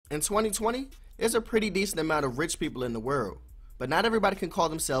In 2020, there's a pretty decent amount of rich people in the world, but not everybody can call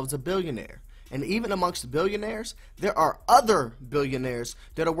themselves a billionaire. And even amongst billionaires, there are other billionaires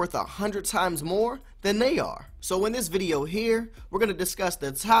that are worth 100 times more than they are. So in this video here, we're going to discuss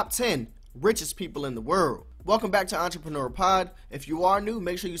the top 10 richest people in the world. Welcome back to Entrepreneur Pod. If you are new,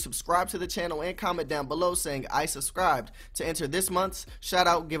 make sure you subscribe to the channel and comment down below saying I subscribed to enter this month's shout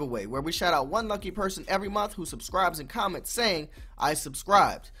out giveaway, where we shout out one lucky person every month who subscribes and comments saying I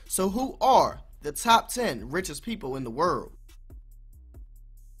subscribed. So who are the top 10 richest people in the world?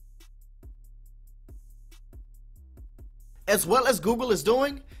 As well as Google is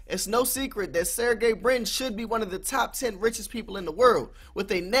doing, it's no secret that Sergey Brin should be one of the top 10 richest people in the world with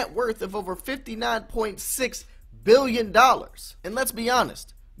a net worth of over $59.6 billion. And let's be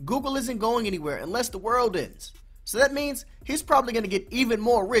honest, Google isn't going anywhere unless the world ends. So that means he's probably going to get even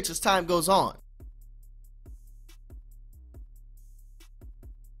more rich as time goes on.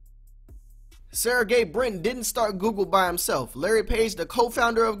 Sergey Brin didn't start Google by himself. Larry Page, the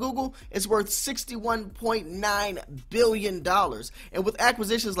co-founder of Google, is worth $61.9 billion. And with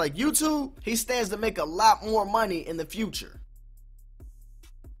acquisitions like YouTube, he stands to make a lot more money in the future.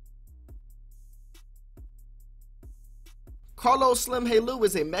 Carlos Slim Helú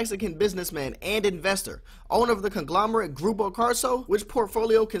is a Mexican businessman and investor, owner of the conglomerate Grupo Carso, which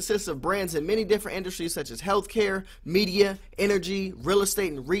portfolio consists of brands in many different industries such as healthcare, media, energy, real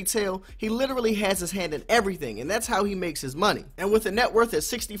estate, and retail. He literally has his hand in everything, and that's how he makes his money. And with a net worth at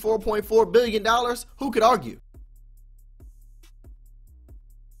 $64.4 billion, who could argue?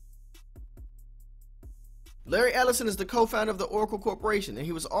 Larry Ellison is the co-founder of the Oracle Corporation, and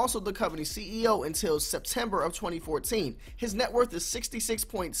he was also the company's CEO until September of 2014. His net worth is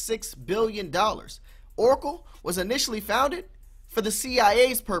 $66.6 billion. Oracle was initially founded for the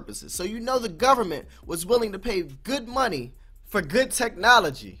CIA's purposes, so you know the government was willing to pay good money for good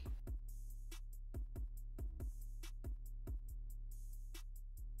technology.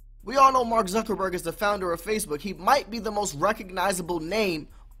 We all know Mark Zuckerberg is the founder of Facebook. He might be the most recognizable name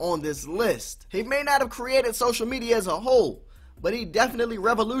on this list. He may not have created social media as a whole, but he definitely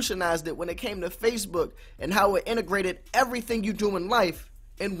revolutionized it when it came to Facebook and how it integrated everything you do in life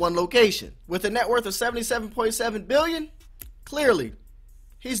in one location. With a net worth of $77.7 billion, clearly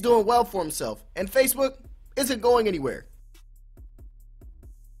he's doing well for himself, and Facebook isn't going anywhere.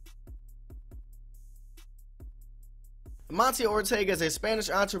 Amancio Ortega is a Spanish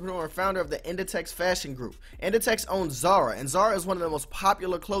entrepreneur and founder of the Inditex fashion group. Inditex owns Zara, and Zara is one of the most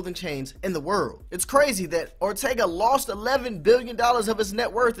popular clothing chains in the world. It's crazy that Ortega lost $11 billion of his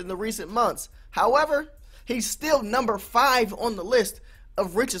net worth in the recent months. However, he's still number 5 on the list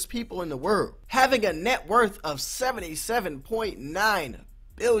of richest people in the world, having a net worth of $77.9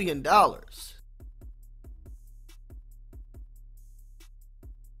 billion.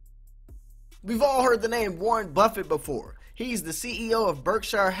 We've all heard the name Warren Buffett before. He's the CEO of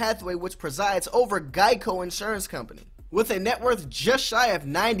Berkshire Hathaway, which presides over Geico Insurance Company. With a net worth just shy of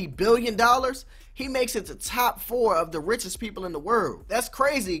 $90 billion, he makes it the top 4 of the richest people in the world. That's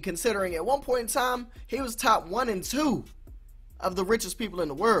crazy considering at one point in time, he was top 1 and 2 of the richest people in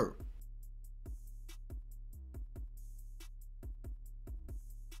the world.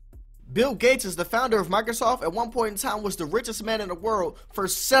 Bill Gates is the founder of Microsoft. At one point in time was the richest man in the world for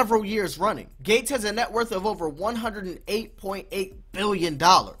several years running. Gates has a net worth of over $108.8 billion.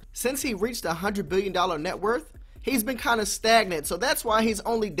 Since he reached a $100 billion net worth, he's been kind of stagnant, so that's why he's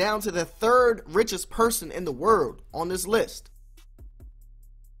only down to the 3rd richest person in the world on this list.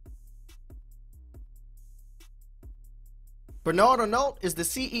 Bernard Arnault is the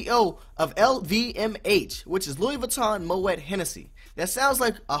CEO of LVMH, which is Louis Vuitton Moet Hennessy. That sounds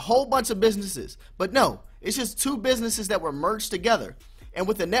like a whole bunch of businesses, but no, it's just 2 businesses that were merged together. And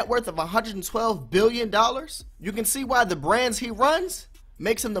with a net worth of $112 billion, you can see why the brands he runs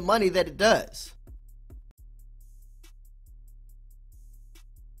makes him the money that it does.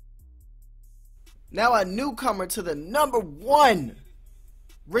 Now a newcomer to the number 1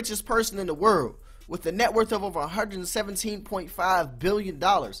 richest person in the world, with a net worth of over $117.5 billion,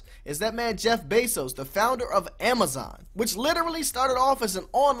 is that man Jeff Bezos, the founder of Amazon, which literally started off as an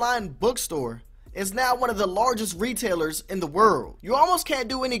online bookstore, is now one of the largest retailers in the world. You almost can't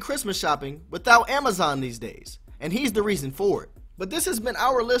do any Christmas shopping without Amazon these days, and he's the reason for it. But this has been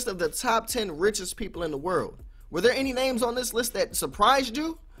our list of the top 10 richest people in the world. Were there any names on this list that surprised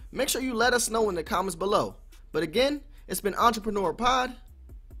you? Make sure you let us know in the comments below. But again, it's been Entrepreneur Pod.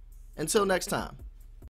 Until next time.